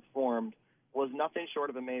transformed was nothing short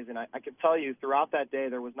of amazing. I could tell you throughout that day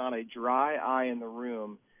there was not a dry eye in the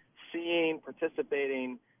room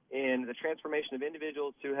participating in the transformation of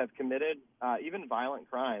individuals who have committed even violent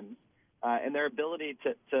crimes and their ability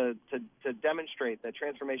to demonstrate that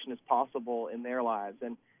transformation is possible in their lives.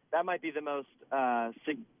 And that might be the most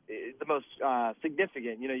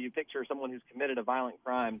significant. You picture someone who's committed a violent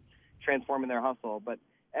crime transforming their hustle, but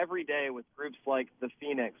every day with groups like the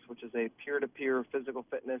Phoenix, which is a peer-to-peer physical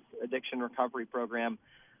fitness addiction recovery program,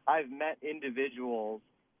 I've met individuals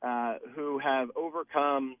who have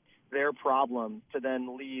overcome their problems to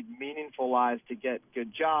then lead meaningful lives, to get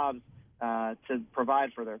good jobs, to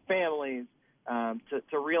provide for their families,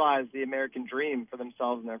 to realize the American dream for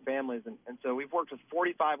themselves and their families. And so we've worked with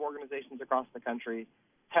 45 organizations across the country.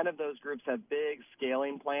 10 of those groups have big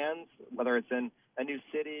scaling plans, whether it's in a new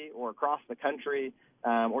city or across the country,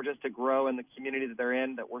 or just to grow in the community that they're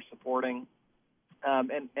in that we're supporting.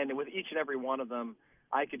 And with each and every one of them,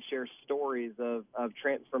 I could share stories of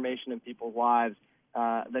transformation in people's lives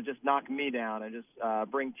that just knock me down and just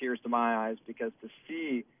bring tears to my eyes, because to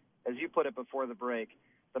see, as you put it before the break,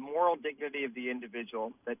 the moral dignity of the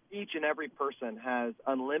individual, that each and every person has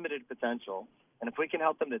unlimited potential. And if we can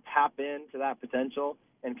help them to tap into that potential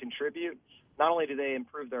and contribute, not only do they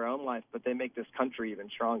improve their own life, but they make this country even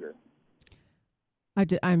stronger.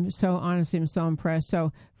 I'm so impressed.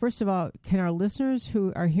 So, first of all, can our listeners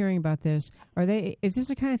who are hearing about this, is this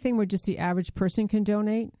the kind of thing where just the average person can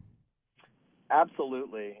donate?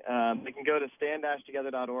 Absolutely. They can go to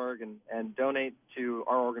stand-together.org and donate to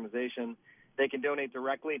our organization. They can donate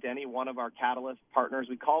directly to any one of our Catalyst partners.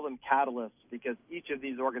 We call them catalysts because each of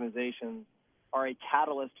these organizations are a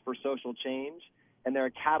catalyst for social change, and they're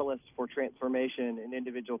a catalyst for transformation in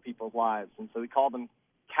individual people's lives. And so we call them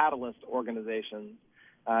Catalyst organizations,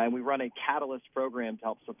 and we run a Catalyst program to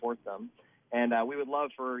help support them. And we would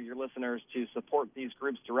love for your listeners to support these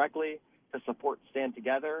groups directly, to support Stand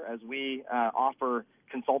Together as we offer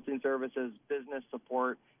consulting services, business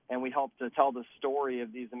support, and we help to tell the story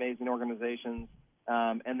of these amazing organizations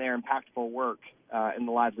and their impactful work in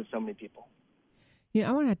the lives of so many people. Yeah,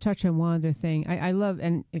 I want to touch on one other thing. I love,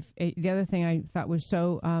 and the other thing I thought was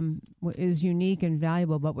so is unique and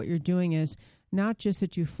valuable about what you're doing is not just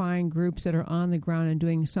that you find groups that are on the ground and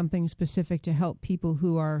doing something specific to help people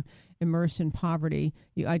who are immersed in poverty.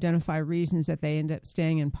 You identify reasons that they end up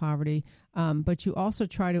staying in poverty, but you also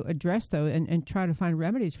try to address those and try to find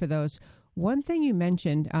remedies for those. One thing you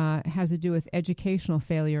mentioned has to do with educational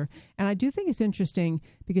failure, and I do think it's interesting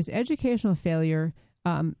because educational failure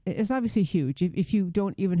is obviously huge. If you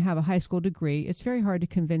don't even have a high school degree, it's very hard to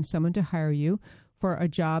convince someone to hire you for a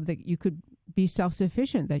job that you could be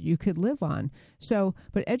self-sufficient, that you could live on. So,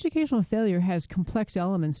 but educational failure has complex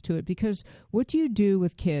elements to it because what do you do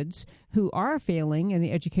with kids who are failing in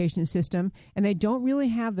the education system and they don't really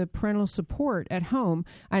have the parental support at home?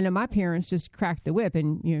 I know my parents just cracked the whip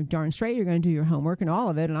and, darn straight, you're going to do your homework and all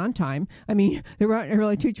of it and on time. I mean, there weren't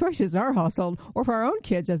really two choices in our household or for our own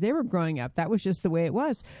kids as they were growing up. That was just the way it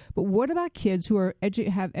was. But what about kids who are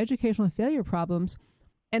have educational failure problems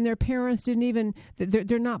and their parents didn't even,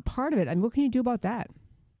 they're not part of it? I mean, what can you do about that?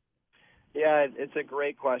 Yeah, it's a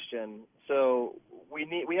great question. So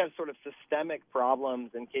we have sort of systemic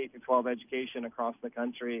problems in K-12 education across the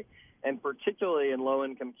country, and particularly in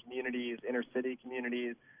low-income communities, inner-city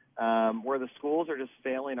communities, where the schools are just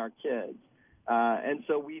failing our kids. And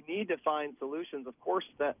so we need to find solutions. Of course,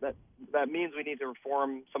 that means we need to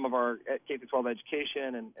reform some of our K-12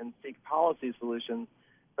 education and seek policy solutions.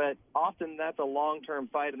 But often that's a long-term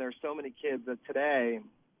fight, and there are so many kids that today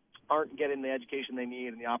aren't getting the education they need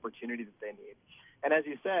and the opportunity that they need. And as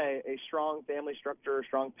you say, a strong family structure,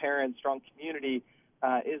 strong parents, strong community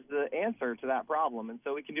is the answer to that problem. And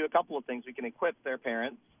so we can do a couple of things. We can equip their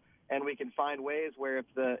parents, and we can find ways where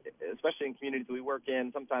especially in communities we work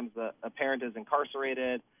in, sometimes a parent is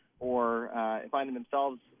incarcerated or finding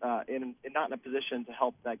themselves not in a position to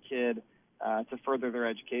help that kid to further their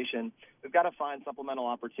education. We've got to find supplemental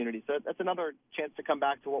opportunities. So that's another chance to come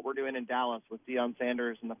back to what we're doing in Dallas with Deion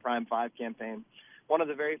Sanders and the Prime 5 campaign. One of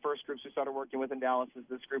the very first groups we started working with in Dallas is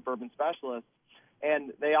this group, Urban Specialists,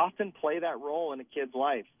 and they often play that role in a kid's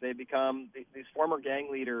life. They become these former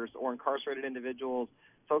gang leaders or incarcerated individuals,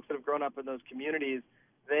 folks that have grown up in those communities.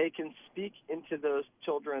 They can speak into those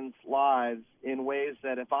children's lives in ways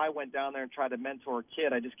that if I went down there and tried to mentor a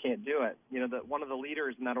kid, I just can't do it. One of the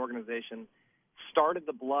leaders in that organization started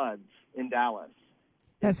the Bloods in Dallas.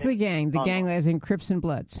 That's the gang that is in Crips and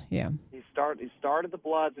Bloods, yeah. He started the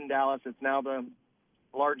Bloods in Dallas. It's now the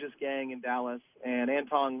largest gang in Dallas. And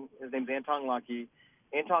his name's Anton Lucky.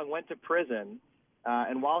 Anton went to prison,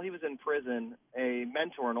 and while he was in prison, a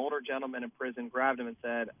mentor, an older gentleman in prison, grabbed him and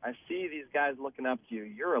said, I see these guys looking up to you.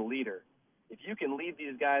 You're a leader. If you can lead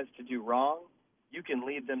these guys to do wrong, you can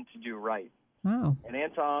lead them to do right. Wow. And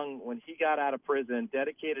Anton, when he got out of prison,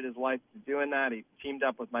 dedicated his life to doing that. He teamed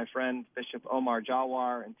up with my friend, Bishop Omar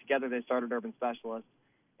Jawar, and together they started Urban Specialists.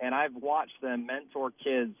 And I've watched them mentor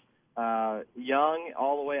kids young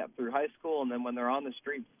all the way up through high school, and then when they're on the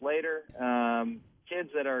streets later, kids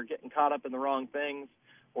that are getting caught up in the wrong things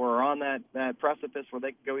or are on that precipice where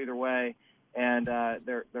they could go either way, and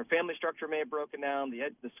their family structure may have broken down,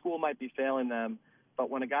 the school might be failing them, but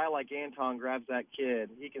when a guy like Anton grabs that kid,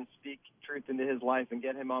 he can speak truth into his life and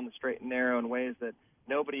get him on the straight and narrow in ways that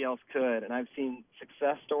nobody else could. And I've seen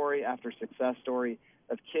success story after success story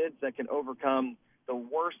of kids that can overcome the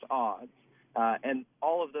worst odds, and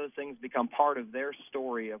all of those things become part of their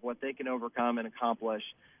story of what they can overcome and accomplish.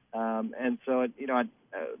 And so,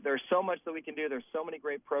 there's so much that we can do. There's so many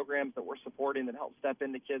great programs that we're supporting that help step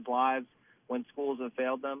into kids' lives when schools have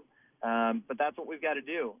failed them. But that's what we've got to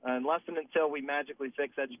do. Unless and until we magically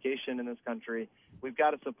fix education in this country, we've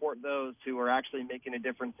got to support those who are actually making a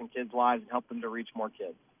difference in kids' lives and help them to reach more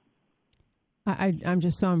kids. I'm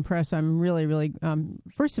just so impressed. I'm really, really,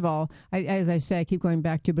 first of all, as I say, I keep going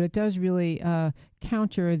back to, but it does really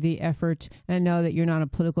counter the effort. And I know that you're not a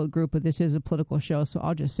political group, but this is a political show, so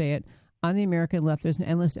I'll just say it. On the American left, there's an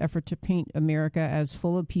endless effort to paint America as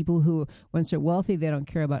full of people who, once they're wealthy, they don't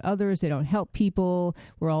care about others, they don't help people.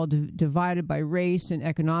 We're all divided by race and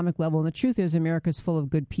economic level. And the truth is, America's full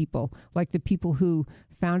of good people, like the people who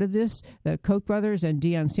founded this, the Koch brothers and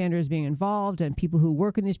Deion Sanders being involved, and people who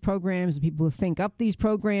work in these programs, and people who think up these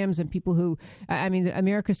programs, and people who,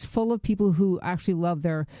 America's full of people who actually love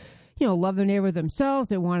their neighbor themselves.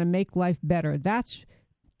 They want to make life better. That's,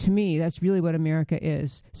 to me, that's really what America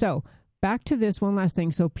is. So, back to this one last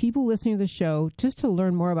thing. So people listening to the show, just to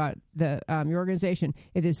learn more about your organization,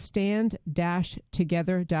 it is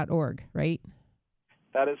stand-together.org, right?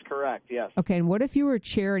 That is correct, yes. Okay, and what if you were a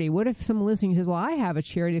charity? What if someone listening says, well, I have a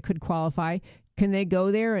charity that could qualify. Can they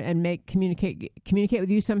go there and communicate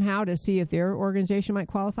with you somehow to see if their organization might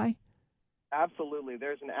qualify? Absolutely.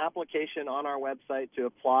 There's an application on our website to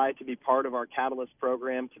apply to be part of our Catalyst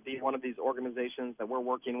program, to be one of these organizations that we're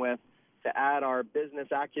working with, to add our business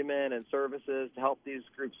acumen and services to help these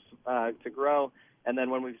groups to grow. And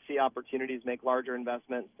then when we see opportunities, make larger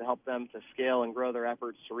investments to help them to scale and grow their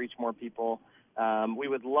efforts to reach more people. We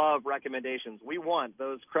would love recommendations. We want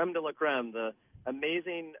those creme de la creme, the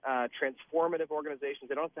amazing, transformative organizations.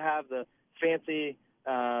 They don't have to have the fancy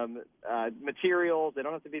materials. They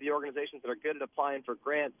don't have to be the organizations that are good at applying for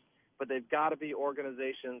grants, but they've got to be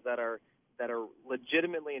organizations that are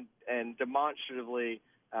legitimately and demonstratively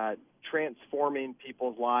transforming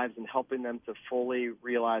people's lives and helping them to fully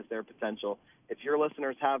realize their potential. If your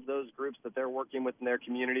listeners have those groups that they're working with in their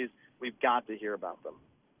communities, we've got to hear about them.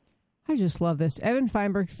 I just love this. Evan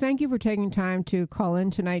Feinberg, thank you for taking time to call in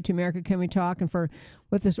tonight to America Can We Talk and for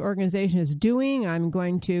what this organization is doing. I'm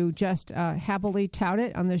going to just happily tout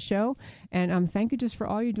it on this show. And thank you just for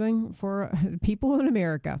all you're doing for people in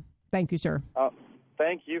America. Thank you, sir.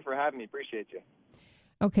 Thank you for having me. Appreciate you.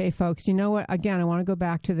 Okay, folks, you know what? Again, I want to go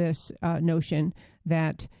back to this notion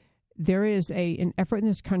that there is an effort in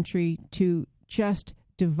this country to just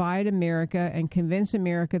divide America and convince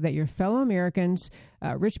America that your fellow Americans,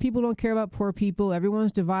 rich people don't care about poor people.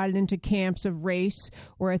 Everyone's divided into camps of race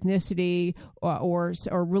or ethnicity or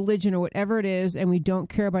religion or whatever it is, and we don't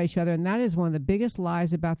care about each other. And that is one of the biggest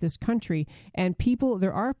lies about this country. And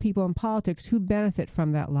there are people in politics who benefit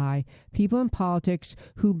from that lie. People in politics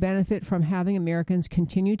who benefit from having Americans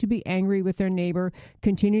continue to be angry with their neighbor,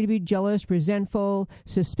 continue to be jealous, resentful,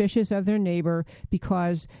 suspicious of their neighbor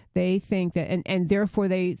because they think that, and therefore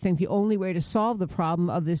they think the only way to solve the problem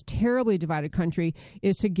of this terribly divided country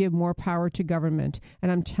is to give more power to government.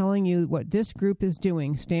 And I'm telling you what this group is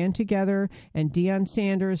doing, Stand Together and Deion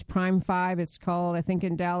Sanders, Prime 5, it's called, I think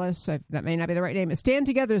in Dallas, that may not be the right name, but Stand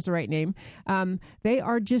Together is the right name. They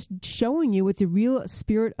are just showing you what the real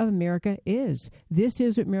spirit of America is. This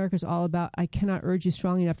is what America's all about. I cannot urge you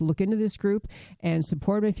strongly enough to look into this group and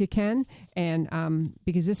support them if you can, and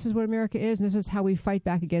because this is what America is, and this is how we fight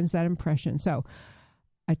back against that impression. So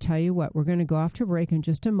I tell you what, we're going to go off to break in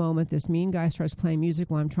just a moment. This mean guy starts playing music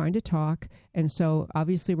while I'm trying to talk. And so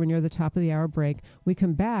obviously we're near the top of the hour break. We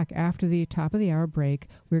come back after the top of the hour break.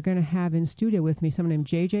 We're going to have in studio with me someone named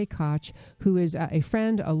J.J. Koch, who is a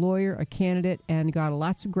friend, a lawyer, a candidate, and got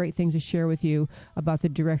lots of great things to share with you about the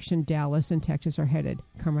direction Dallas and Texas are headed.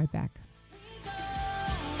 Come right back.